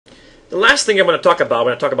The last thing I'm going to talk about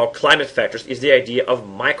when I talk about climate factors is the idea of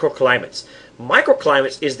microclimates.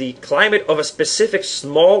 Microclimates is the climate of a specific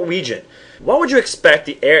small region. What would you expect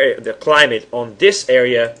the climate on this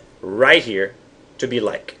area right here to be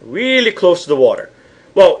like? Really close to the water.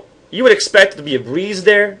 Well, you would expect it to be a breeze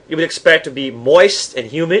there. You would expect it to be moist and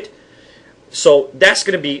humid. So that's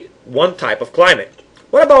going to be one type of climate.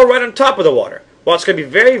 What about right on top of the water? Well, it's going to be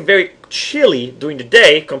very, very chilly during the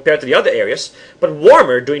day compared to the other areas, but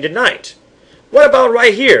warmer during the night. What about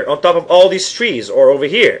right here on top of all these trees or over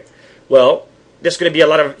here? Well, there's going to be a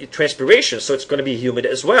lot of transpiration, so it's going to be humid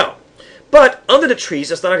as well. But under the trees,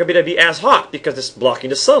 it's not going to be as hot because it's blocking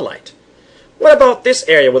the sunlight. What about this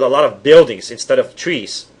area with a lot of buildings instead of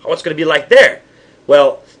trees? What's going to be like there?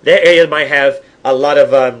 Well, that area might have a lot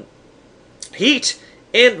of heat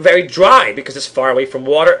and very dry because it's far away from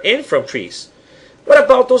water and from trees. What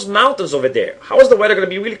about those mountains over there? How is the weather going to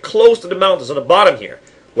be really close to the mountains on the bottom here?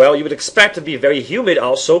 Well, you would expect to be very humid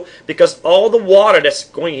also because all the water that's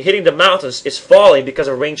hitting the mountains is falling because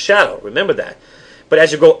of rain shadow. Remember that. But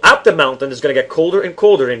as you go up the mountain, it's going to get colder and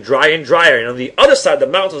colder and drier and drier. And on the other side of the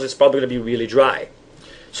mountains, it's probably going to be really dry.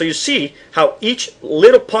 So you see how each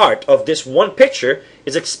little part of this one picture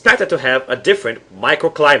is expected to have a different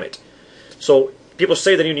microclimate. So people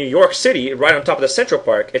say that in New York City, right on top of the Central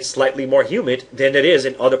Park, it's slightly more humid than it is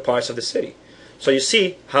in other parts of the city. So you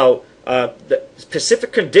see how the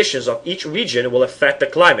specific conditions of each region will affect the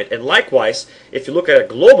climate. And likewise, if you look at it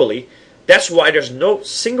globally, that's why there's no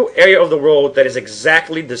single area of the world that is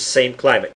exactly the same climate.